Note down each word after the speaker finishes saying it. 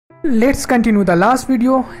Let's continue the last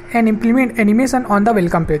video and implement animation on the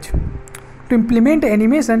welcome page. To implement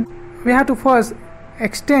animation, we have to first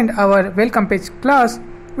extend our welcome page class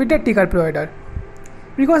with the ticker provider.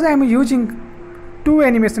 Because I am using two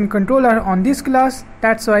animation controller on this class,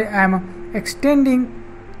 that's why I am extending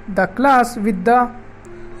the class with the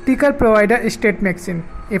ticker provider state machine.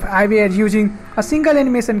 If I were using a single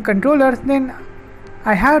animation controller, then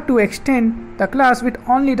I have to extend the class with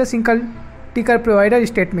only the single ticker provider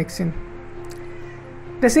state machine.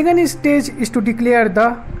 The second stage is to declare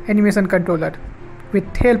the animation controller.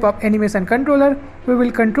 With help of animation controller, we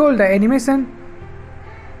will control the animation.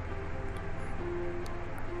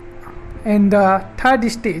 And the third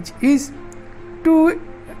stage is to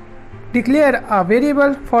declare a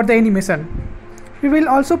variable for the animation. We will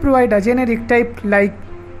also provide a generic type like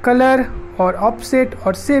color or offset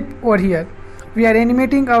or shape over here. We are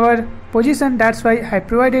animating our position, that's why I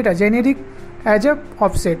provided a generic as a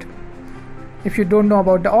offset. If you don't know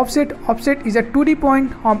about the offset is a 2D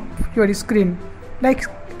point of your screen, like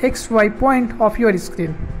XY point of your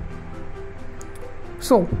screen.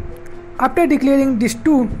 So after declaring these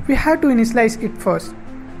two, we have to initialize it first.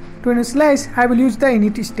 To initialize, I will use the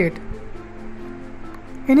init state.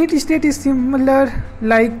 Init state is similar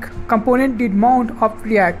like component did mount of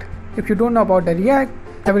React. If you don't know about the React,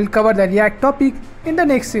 I will cover the React topic in the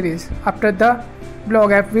next series after the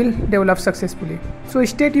blog app will develop successfully. So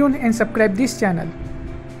stay tuned and subscribe this channel.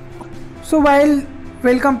 So while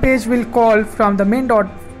welcome page will call from the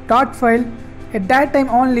main.dart file, at that time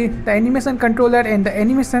only the animation controller and the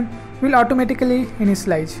animation will automatically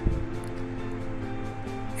initialize.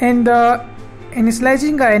 And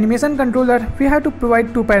initializing the animation controller, we have to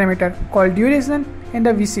provide two parameters called duration and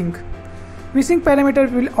the vsync. Vsync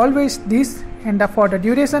parameter will always this, and for the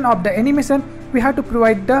duration of the animation we have to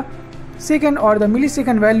provide the second or the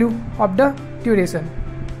millisecond value of the duration.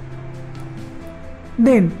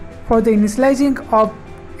 Then for the initializing of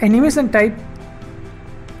animation type,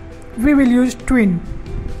 we will use tween.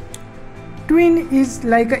 Tween is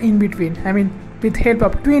like a in-between. With help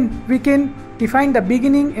of tween we can define the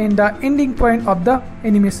beginning and the ending point of the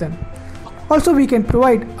animation. Also we can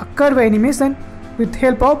provide a curve animation with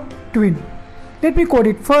help of tween. Let me code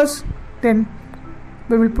it first, then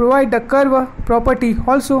we will provide the curve property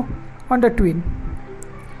also on the tween.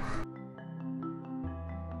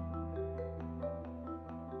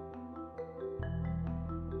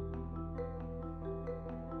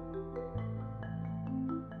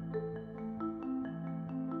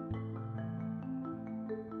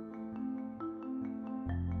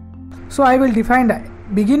 So I will define the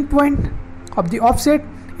begin point of the offset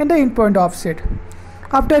and the end point offset.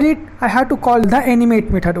 After it, I have to call the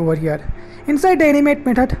animate method over here. Inside the animate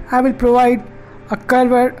method, I will provide a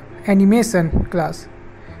curve animation class.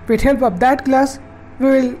 With help of that class, we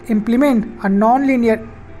will implement a non-linear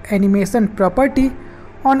animation property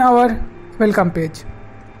on our welcome page.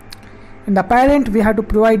 In the parent, we have to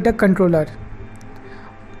provide the controller.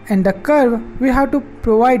 And the curve, we have to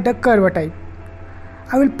provide the curve type.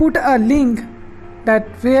 I will put a link that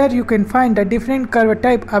where you can find the different curve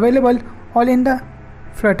type available all in the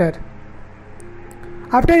Flutter.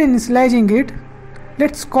 After initializing it,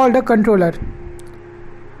 let's call the controller.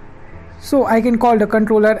 So I can call the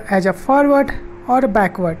controller as a forward or a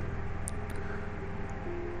backward.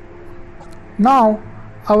 Now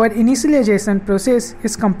our initialization process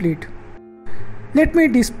is complete. Let me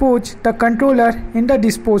dispose the controller in the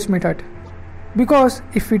dispose method, because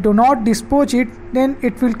if we do not dispose it, then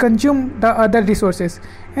it will consume the other resources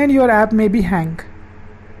and your app may be hang.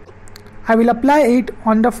 I will apply it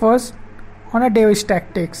on the first on a dev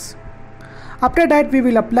stack text. After that we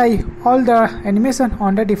will apply all the animation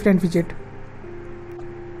on the different widget.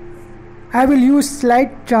 I will use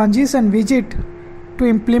slide transition widget to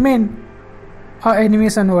implement our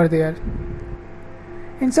animation over there.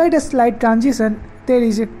 Inside the slide transition there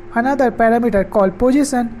is another parameter called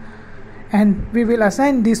position, and we will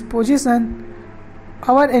assign this position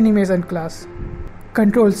our animation class.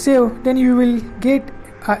 Control save, then you will get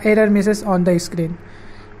an error message on the screen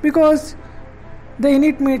because the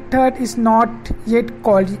init method is not yet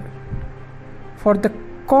called. For the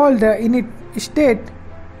call the init state,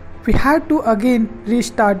 we have to again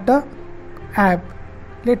restart the app.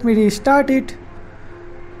 Let me restart it.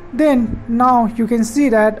 Then now you can see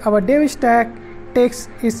that our dev stack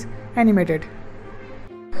text is animated.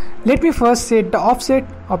 Let me first set the offset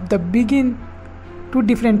of the begin to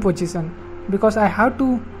different position, because I have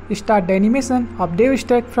to start the animation of dev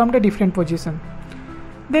stack from the different position.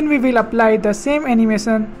 Then we will apply the same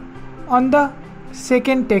animation on the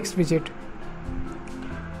second text widget.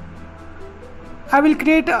 I will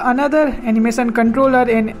create another animation controller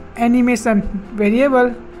and animation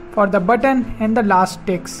variable for the button and the last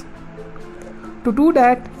text. To do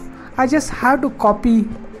that, I just have to copy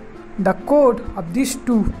the code of these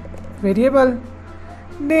two variables.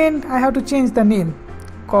 Then I have to change the name,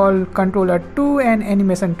 call controller2 and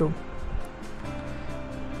animation2.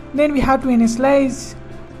 Then we have to initialize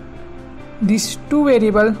these two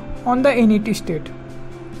variables on the init state.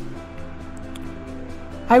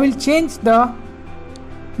 I will change the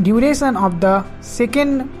duration of the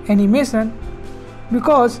second animation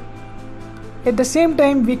because at the same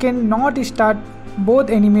time we cannot start both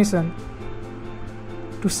animation.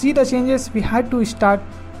 To see the changes, we had to start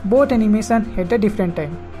both animation at a different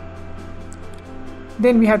time.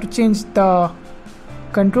 Then we have to change the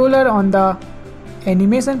controller on the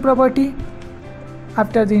animation property.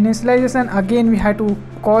 After the initialization, again we have to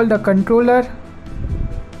call the controller.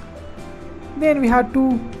 Then we have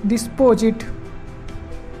to dispose it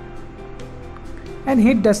and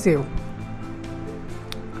hit the save.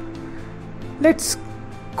 Let's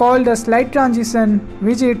call the slide transition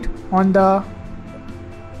widget on the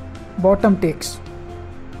bottom text.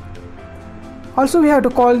 Also we have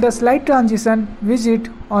to call the slide transition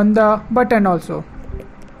widget on the button also.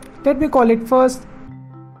 Let me call it first.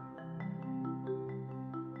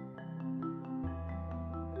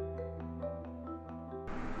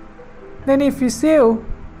 Then if we save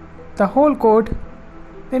the whole code,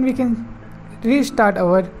 then we can restart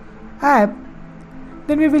our app.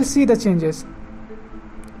 Then we will see the changes.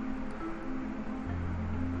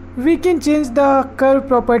 We can change the curve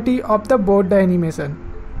property of the board animation.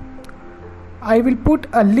 I will put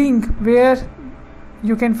a link where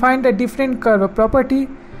you can find a different curve property,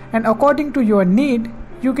 and according to your need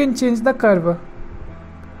you can change the curve.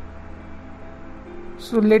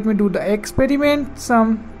 So let me do the experiment,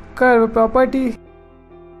 some curve property.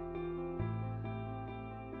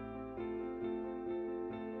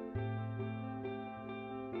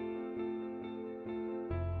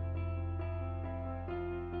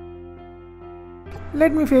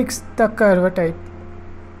 Let me fix the curve type,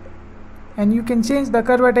 and you can change the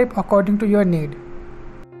curve type according to your need.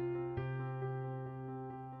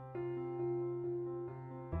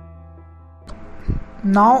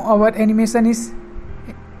 Now our animation is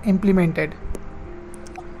implemented.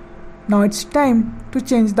 Now it's time to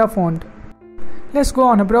change the font. Let's go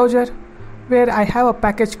on a browser where I have a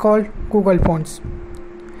package called Google Fonts.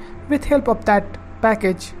 With help of that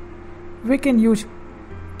package, we can use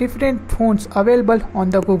different fonts available on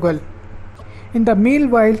the Google. In the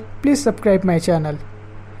meanwhile, please subscribe my channel.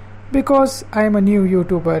 Because I am a new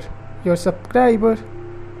YouTuber, your subscriber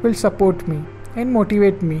will support me and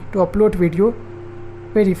motivate me to upload video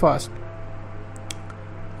very fast.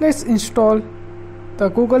 Let's install the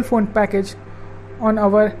Google Font package on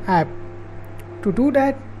our app. To do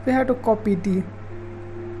that, we have to copy the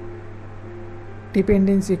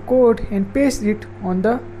dependency code and paste it on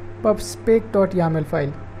the pubspec.yaml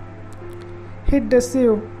file. Hit the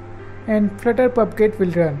save and Flutter pubget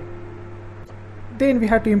will run. Then we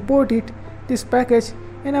have to import this package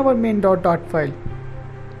in our main.dot file.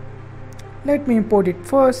 Let me import it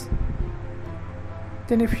first.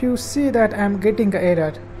 Then if you see that I am getting an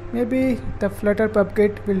error, maybe the Flutter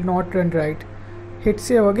pubget will not run right. Hit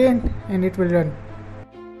save again and it will run.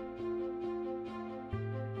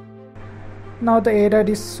 Now the error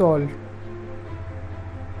is solved.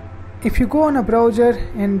 If you go on a browser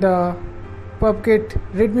and the pubget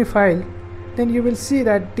readme file, then you will see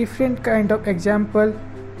that different kind of example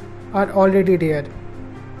are already there.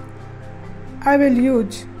 I will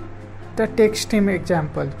use the text theme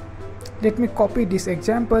example. Let me copy this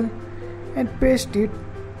example and paste it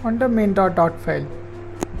on the main.dot file.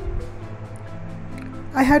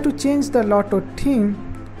 I had to change the Lotto theme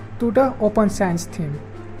to the Open Sans theme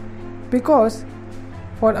because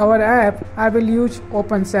for our app I will use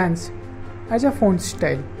Open Sans as a font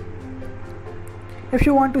style. If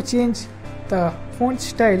you want to change the font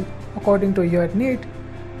style according to your need,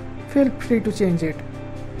 feel free to change it.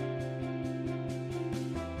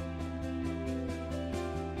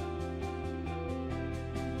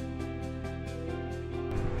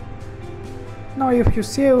 Now if you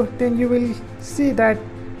save, then you will see that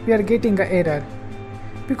we are getting an error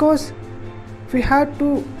because we had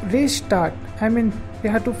to restart. We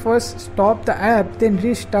had to first stop the app, then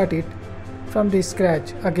restart it from the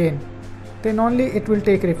scratch again. Then only it will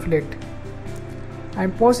take reflect. I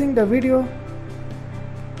am pausing the video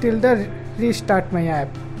till the restart my app.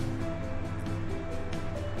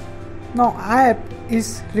 Now app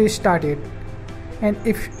is restarted, and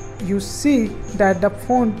if you see that the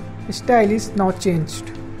font style is now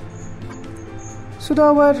changed. So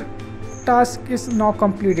our task is now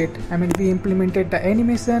completed. I mean, we implemented the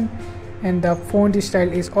animation and the font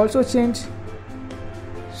style is also changed.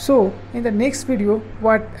 So in the next video,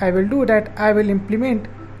 what I will do that I will implement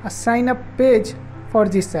a sign up page for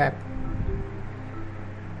this app.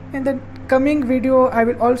 In the coming video, I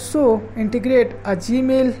will also integrate a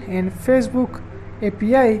Gmail and Facebook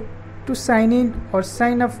API to sign in or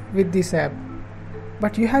sign up with this app.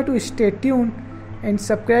 But you have to stay tuned and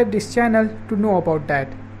subscribe this channel to know about that.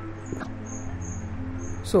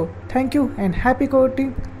 So thank you and happy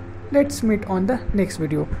coding. Let's meet on the next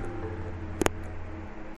video.